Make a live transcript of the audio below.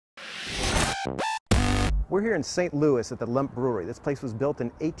We're here in St. Louis at the Lemp Brewery. This place was built in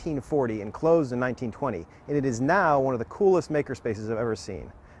 1840 and closed in 1920, and it is now one of the coolest makerspaces I've ever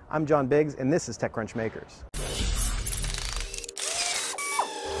seen. I'm John Biggs, and this is TechCrunch Makers.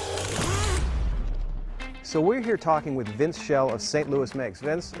 So we're here talking with Vince Schell of St. Louis Makes.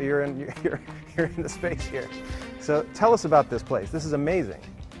 Vince, you're in the space here. So tell us about this place. This is amazing.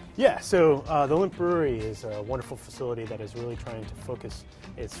 Yeah, so the Lemp Brewery is a wonderful facility that is really trying to focus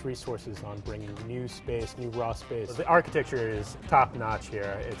its resources on bringing new space, new raw space. The architecture is top-notch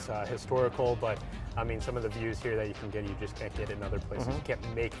here. It's historical, but I mean, some of the views here that you can get, you just can't get in other places. You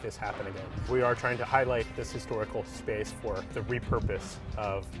can't make this happen again. We are trying to highlight this historical space for the repurpose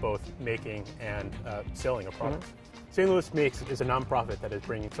of both making and selling of products. St. Louis Makes is a nonprofit that is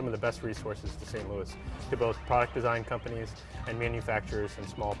bringing some of the best resources to St. Louis, to both product design companies and manufacturers and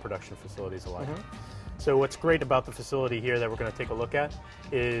small production facilities alike. So what's great about the facility here that we're going to take a look at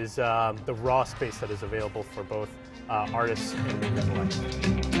is the raw space that is available for both artists and makers alike.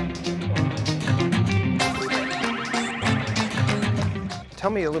 Tell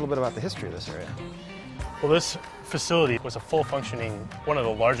me a little bit about the history of this area. Well, this facility was a full-functioning, one of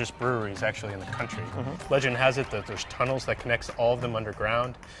the largest breweries actually in the country. Legend has it that there's tunnels that connects all of them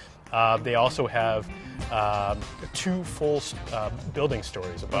underground. They also have 2 full building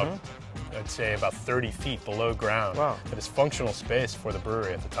stories above, I'd say about 30 feet below ground. Wow. That is functional space for the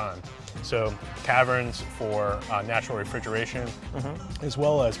brewery at the time. So caverns for natural refrigeration, as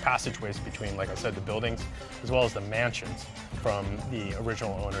well as passageways between, like I said, the buildings, as well as the mansions from the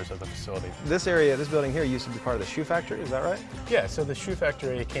original owners of the facility. This area, this building here used to be part of the shoe factory, is that right? Yeah, so the shoe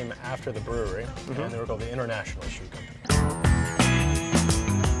factory came after the brewery, and they were called the International Shoe Company.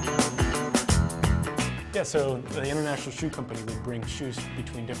 Yeah, so the International Shoe Company would bring shoes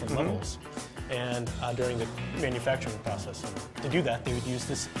between different levels, and during the manufacturing process, and to do that, they would use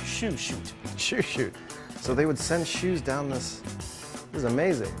this shoe chute. Shoe chute. So they would send shoes down this. This is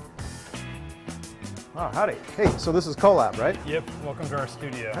amazing. Oh, howdy. Hey, so this is Collab, right? Yep, welcome to our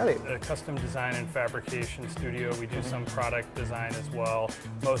studio. Howdy. A custom design and fabrication studio. We do some product design as well.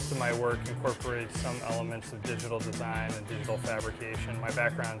 Most of my work incorporates some elements of digital design and digital fabrication. My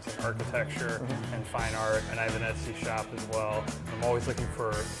background's in architecture and fine art, and I have an Etsy shop as well. I'm always looking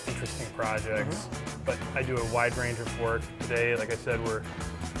for interesting projects, but I do a wide range of work. Today, like I said, we're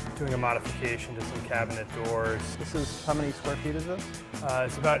doing a modification to some cabinet doors. This is, how many square feet is this?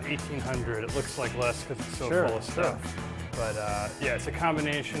 It's about 1,800. It looks like less because it's so full of stuff. But yeah, it's a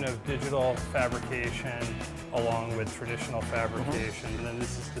combination of digital fabrication along with traditional fabrication. And then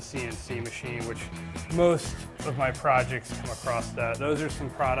this is the CNC machine, which most of my projects come across that. Those are some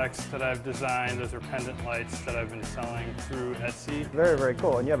products that I've designed. Those are pendant lights that I've been selling through Etsy. Very, very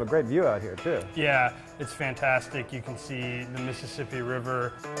cool. And you have a great view out here, too. Yeah, it's fantastic. You can see the Mississippi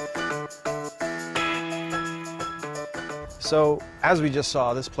River. So, as we just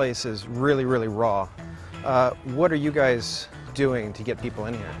saw, this place is really, really raw. What are you guys doing to get people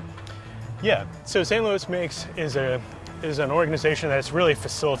in here? Yeah, so St. Louis Makes is an organization that's really a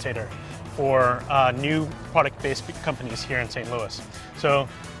facilitator for new product-based companies here in St. Louis. So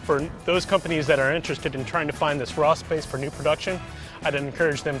for those companies that are interested in trying to find this raw space for new production, I'd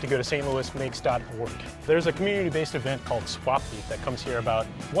encourage them to go to stlouismakes.org. There's a community-based event called Swap Meet that comes here about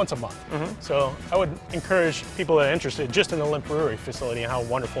once a month. So I would encourage people that are interested just in the Lemp Brewery facility and how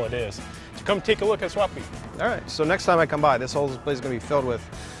wonderful it is to come take a look at Swap Meet. All right, so next time I come by, this whole place is going to be filled with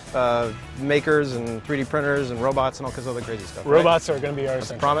makers and 3D printers and robots and all kinds of other crazy stuff. Robots are going to be our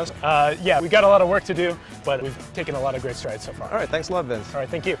essential. Promise? Yeah, we got a lot of work to do, but we've taken a lot of great strides so far. All right, thanks a lot, Vince. All right,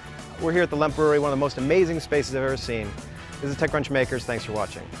 thank you. We're here at the Lemp Brewery, one of the most amazing spaces I've ever seen. This is TechCrunch Makers. Thanks for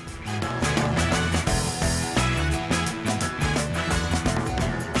watching.